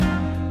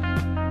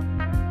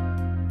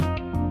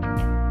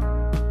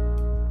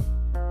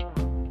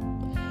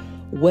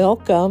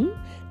Welcome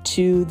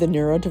to the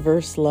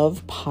Neurodiverse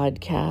Love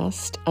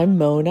podcast. I'm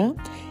Mona,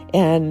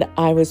 and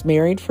I was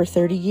married for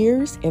 30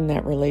 years, in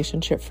that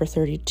relationship for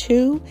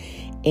 32,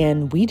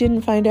 and we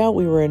didn't find out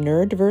we were a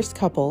neurodiverse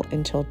couple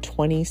until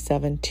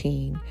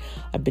 2017.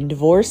 I've been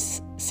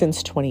divorced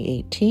since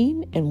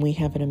 2018, and we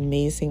have an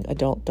amazing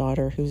adult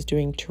daughter who's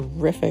doing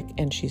terrific,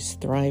 and she's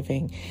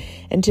thriving.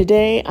 And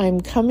today I'm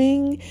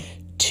coming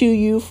to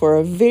you for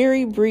a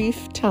very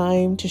brief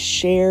time to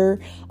share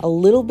a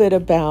little bit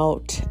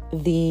about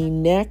the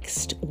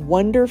next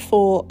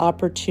wonderful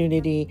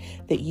opportunity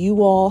that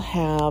you all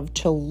have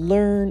to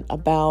learn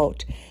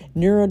about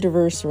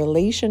neurodiverse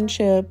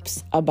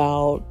relationships,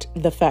 about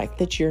the fact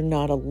that you're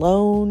not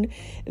alone,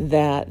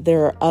 that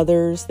there are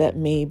others that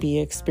may be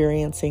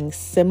experiencing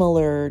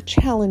similar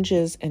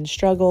challenges and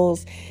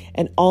struggles,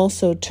 and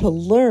also to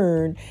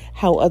learn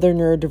how other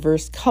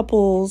neurodiverse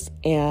couples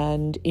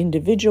and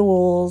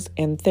individuals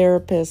and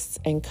therapists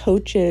and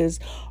coaches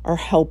are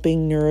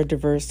helping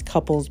neurodiverse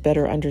couples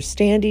better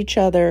understand each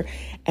other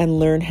and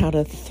learn how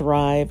to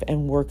thrive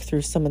and work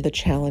through some of the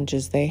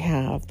challenges they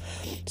have.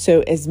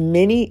 So as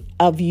many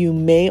of you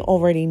may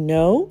already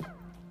know,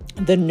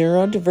 the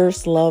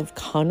Neurodiverse Love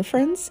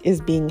Conference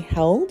is being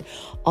held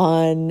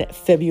on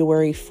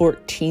February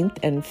 14th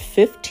and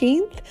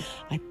 15th.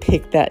 I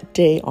picked that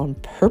day on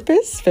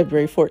purpose,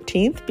 February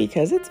 14th,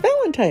 because it's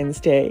Valentine's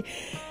Day.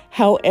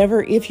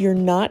 However, if you're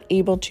not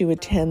able to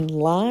attend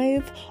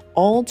live,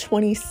 all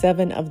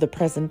 27 of the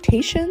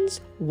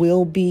presentations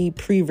will be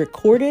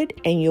pre-recorded,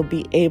 and you'll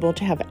be able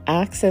to have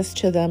access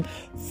to them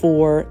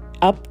for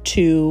up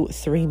to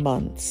 3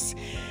 months.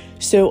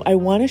 So I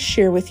want to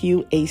share with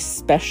you a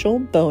special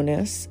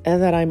bonus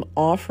that I'm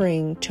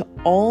offering to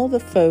all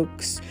the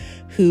folks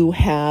who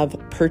have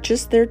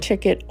purchased their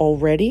ticket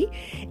already,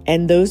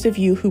 and those of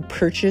you who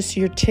purchase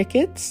your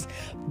tickets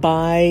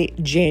by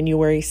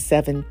January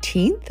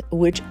 17th,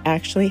 which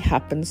actually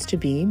happens to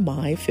be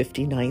my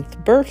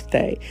 59th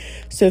birthday.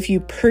 So if you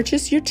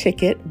purchase your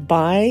ticket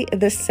by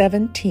the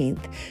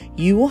 17th,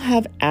 you will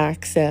have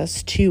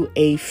access to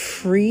a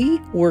free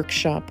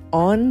workshop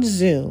on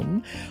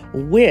Zoom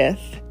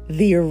with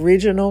the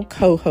original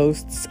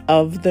co-hosts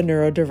of the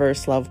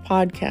Neurodiverse Love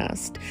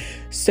podcast.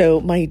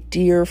 So my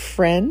dear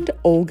friend,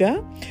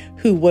 Olga,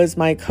 who was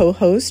my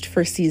co-host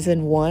for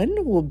season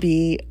 1, will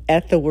be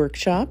at the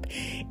workshop,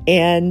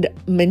 and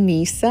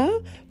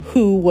Manisa,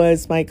 who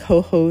was my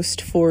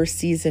co-host for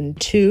season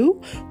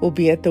 2, will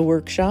be at the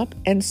workshop,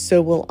 and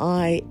so will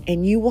I,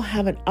 and you will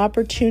have an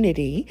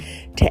opportunity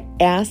to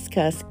ask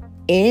us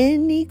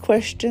any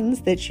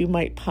questions that you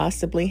might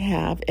possibly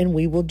have, and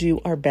we will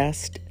do our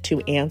best to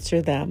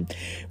answer them.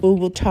 We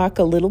will talk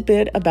a little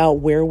bit about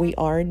where we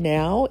are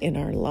now in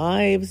our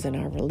lives and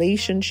our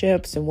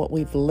relationships and what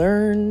we've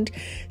learned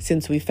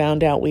since we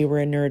found out we were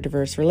in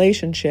neurodiverse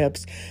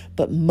relationships.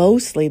 But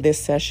mostly this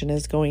session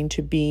is going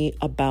to be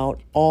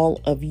about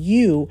all of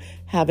you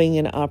having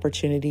an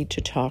opportunity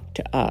to talk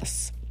to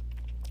us.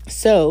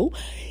 So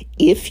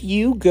if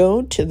you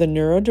go to the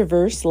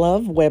Neurodiverse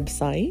Love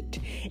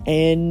website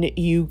and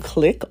you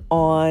click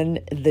on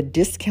the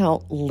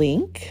discount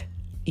link,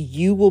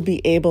 you will be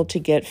able to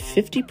get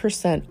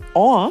 50%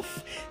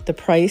 off the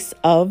price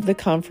of the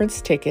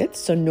conference tickets.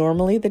 So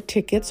normally the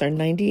tickets are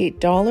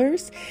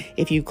 $98.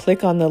 If you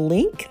click on the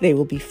link, they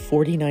will be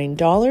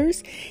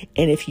 $49.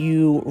 And if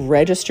you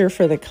register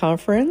for the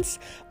conference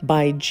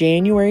by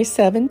January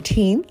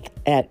 17th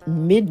at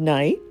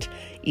midnight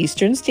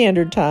Eastern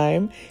Standard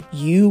Time,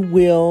 you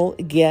will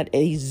get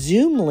a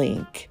Zoom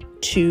link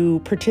to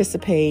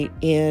participate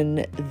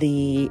in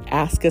the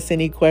Ask Us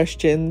Any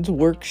Questions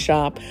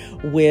workshop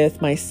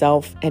with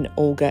myself and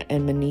Olga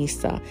and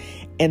Manisa.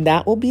 And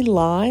that will be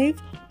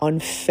live on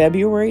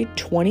February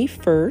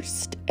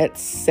 21st at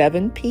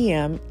 7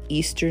 p.m.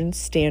 Eastern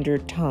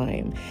Standard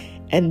Time.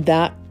 And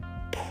that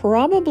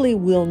probably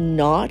will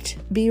not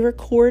be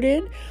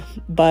recorded,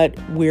 but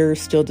we're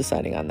still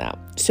deciding on that.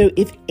 So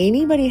if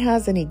anybody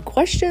has any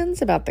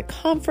questions about the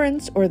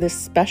conference or this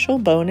special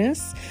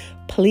bonus,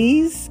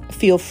 please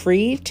feel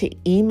free to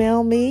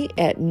email me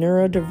at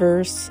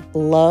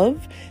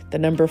neurodiverselove, the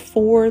number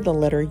 4, the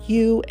letter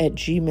U, at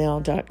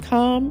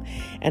gmail.com,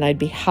 and I'd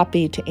be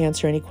happy to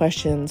answer any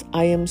questions.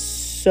 I am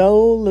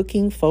so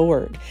looking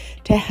forward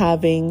to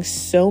having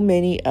so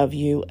many of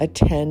you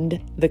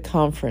attend the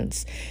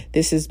conference.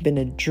 This has been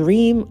a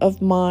dream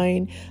of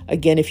mine.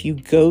 Again, if you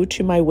go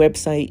to my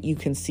website, you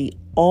can see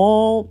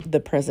all the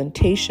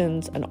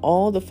presentations and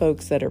all the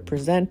folks that are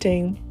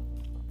presenting.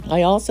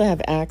 I also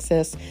have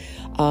access,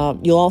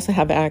 you'll also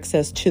have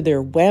access to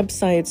their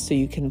websites so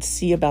you can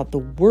see about the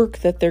work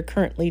that they're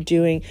currently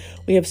doing.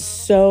 We have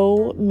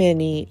so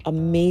many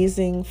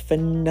amazing,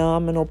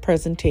 phenomenal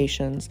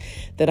presentations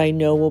that I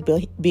know will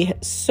be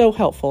so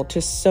helpful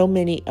to so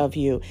many of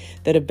you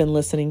that have been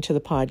listening to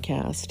the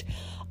podcast.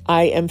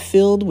 I am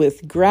filled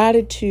with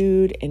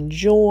gratitude and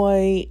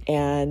joy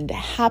and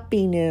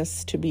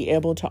happiness to be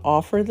able to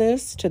offer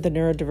this to the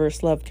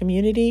Neurodiverse Love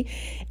community,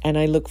 and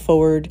I look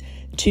forward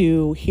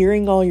to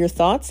hearing all your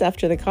thoughts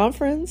after the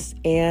conference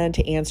and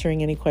to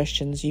answering any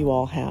questions you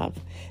all have.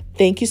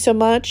 Thank you so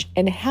much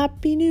and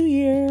Happy New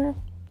Year.